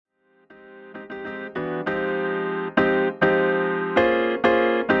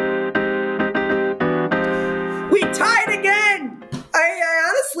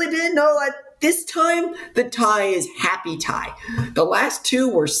this time the tie is happy tie. The last two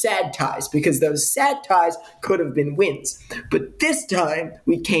were sad ties because those sad ties could have been wins. But this time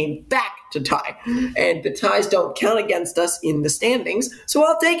we came back to tie. And the ties don't count against us in the standings, so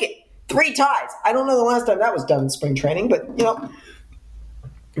I'll take it. 3 ties. I don't know the last time that was done in spring training, but,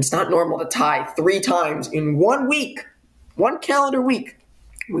 it's not normal to tie 3 times in 1 week, 1 calendar week.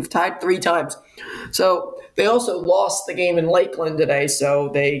 We've tied 3 times. So they also lost the game in Lakeland today, so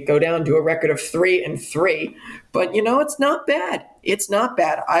they go down to a record of 3-3. But, it's not bad. It's not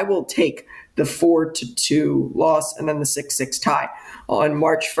bad. I will take the 4-2 loss and then the 6-6 tie on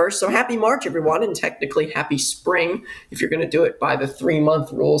March 1st. So happy March, everyone, and technically happy spring if you're going to do it by the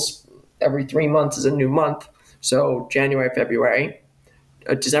 3-month rules. Every 3 months is a new month. So January, February.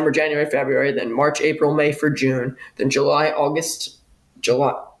 December, January, February, then March, April, May for June, then June, July, August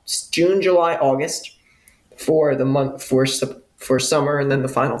for the month for summer, and then the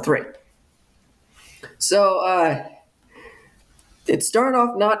final 3. So it started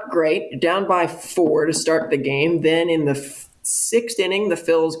off not great, down by 4 to start the game. Then in the 6th inning, the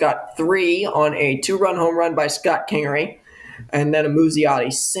Phils got 3 on a 2-run home run by Scott Kingery, and then a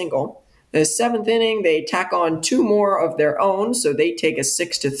Muzziotti single. In the 7th inning, they tack on 2 more of their own, so they take a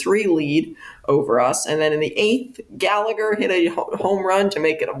 6-3 lead over us. And then in the 8th, Gallagher hit a home run to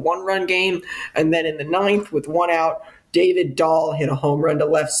make it a 1-run game. And then in the 9th, with 1 out, David Dahl hit a home run to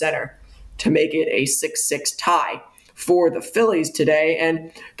left center to make it a 6-6 tie for the Phillies today.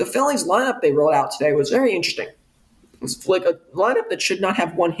 And the Phillies lineup they rolled out today was very interesting. It was like a lineup that should not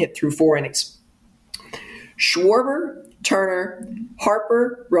have 1 hit through 4 innings. Schwarber, Turner,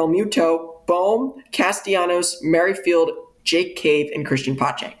 Harper, Realmuto, Bohm, Castellanos, Merrifield, Jake Cave, and Christian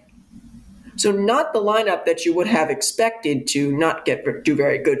Pache. So not the lineup that you would have expected to not do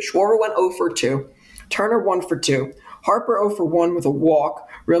very good. Schwarber went 0 for 2, Turner 1 for 2, Harper 0 for 1 with a walk,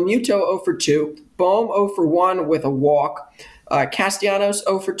 Realmuto 0 for 2, Bohm 0 for 1 with a walk, Castellanos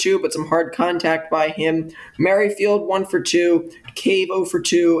 0 for 2, but some hard contact by him, Merrifield 1 for 2, Cave 0 for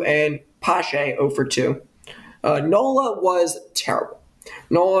 2, and Pache 0 for 2. Nola was terrible.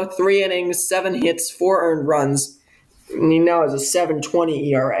 Nola, 3 innings, 7 hits, 4 earned runs. And he now has a 7.20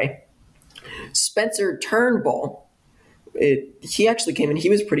 ERA. Spencer Turnbull, he actually came in.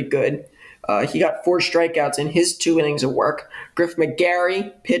 He was pretty good. He got 4 strikeouts in his 2 innings of work. Griff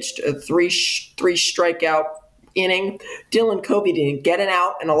McGarry pitched a 3 strikeout inning. Dylan Covey didn't get an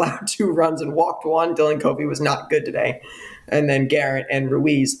out and allowed 2 runs and walked 1. Dylan Covey was not good today. And then Garrett and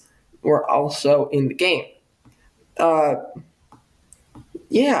Ruiz were also in the game.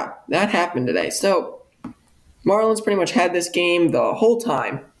 That happened today. So Marlins pretty much had this game the whole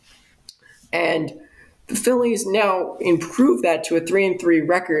time. And the Phillies now improve that to a 3-3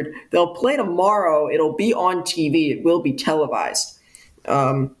 record. They'll play tomorrow. It'll be on TV. It will be televised.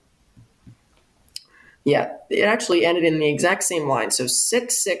 It actually ended in the exact same line. So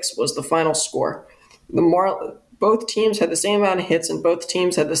 6-6 was the final score. Both teams had the same amount of hits, and both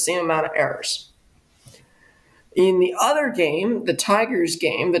teams had the same amount of errors. In the other game, the Tigers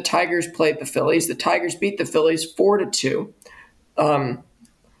game, the Tigers played the Phillies. The Tigers beat the Phillies 4-2.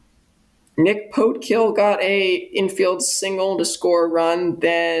 Nick Podkill got a infield single to score a run,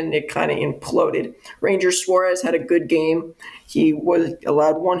 then it kind of imploded. Ranger Suarez had a good game. He was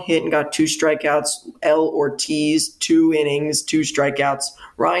allowed 1 hit and got 2 strikeouts. El Ortiz, 2 innings, 2 strikeouts.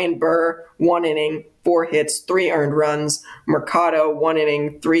 Ryan Burr, 1 inning, 4 hits, 3 earned runs. Mercado, 1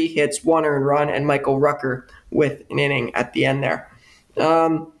 inning, 3 hits, 1 earned run. And Michael Rucker with an inning at the end there.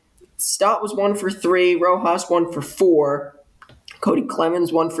 Stott was 1 for 3. Rojas 1 for 4. Cody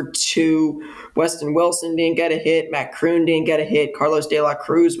Clemens 1 for 2. Weston Wilson didn't get a hit. Matt Kroon didn't get a hit. Carlos De La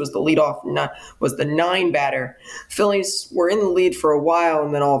Cruz was the leadoff, was the 9 batter. Phillies were in the lead for a while,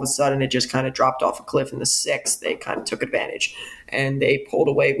 and then all of a sudden it just kind of dropped off a cliff in the 6th. They kind of took advantage, and they pulled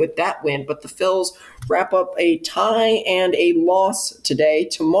away with that win. But the Phils wrap up a tie and a loss today.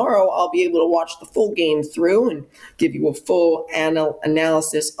 Tomorrow I'll be able to watch the full game through and give you a full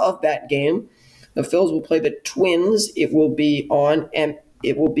analysis of that game. The Phils will play the Twins. It will be on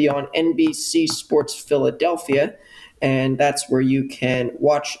NBC Sports Philadelphia, and that's where you can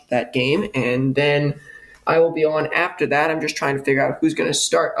watch that game. And then I will be on after that. I'm just trying to figure out who's going to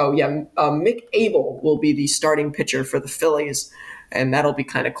start. Mick Abel will be the starting pitcher for the Phillies, and that'll be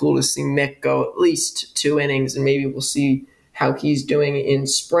kind of cool to see Mick go at least 2 innings, and maybe we'll see how he's doing in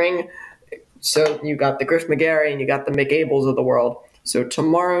spring. So you got the Griff McGarry and you got the Mick Abels of the world. So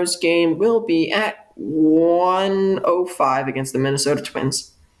tomorrow's game will be at 1:05 against the Minnesota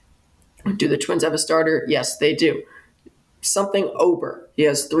Twins. Do the Twins have a starter? Yes, they do. Something Ober. He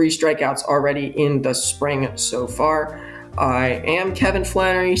has 3 strikeouts already in the spring so far. I am Kevin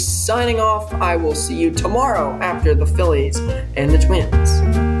Flannery signing off. I will see you tomorrow after the Phillies and the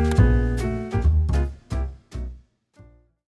Twins.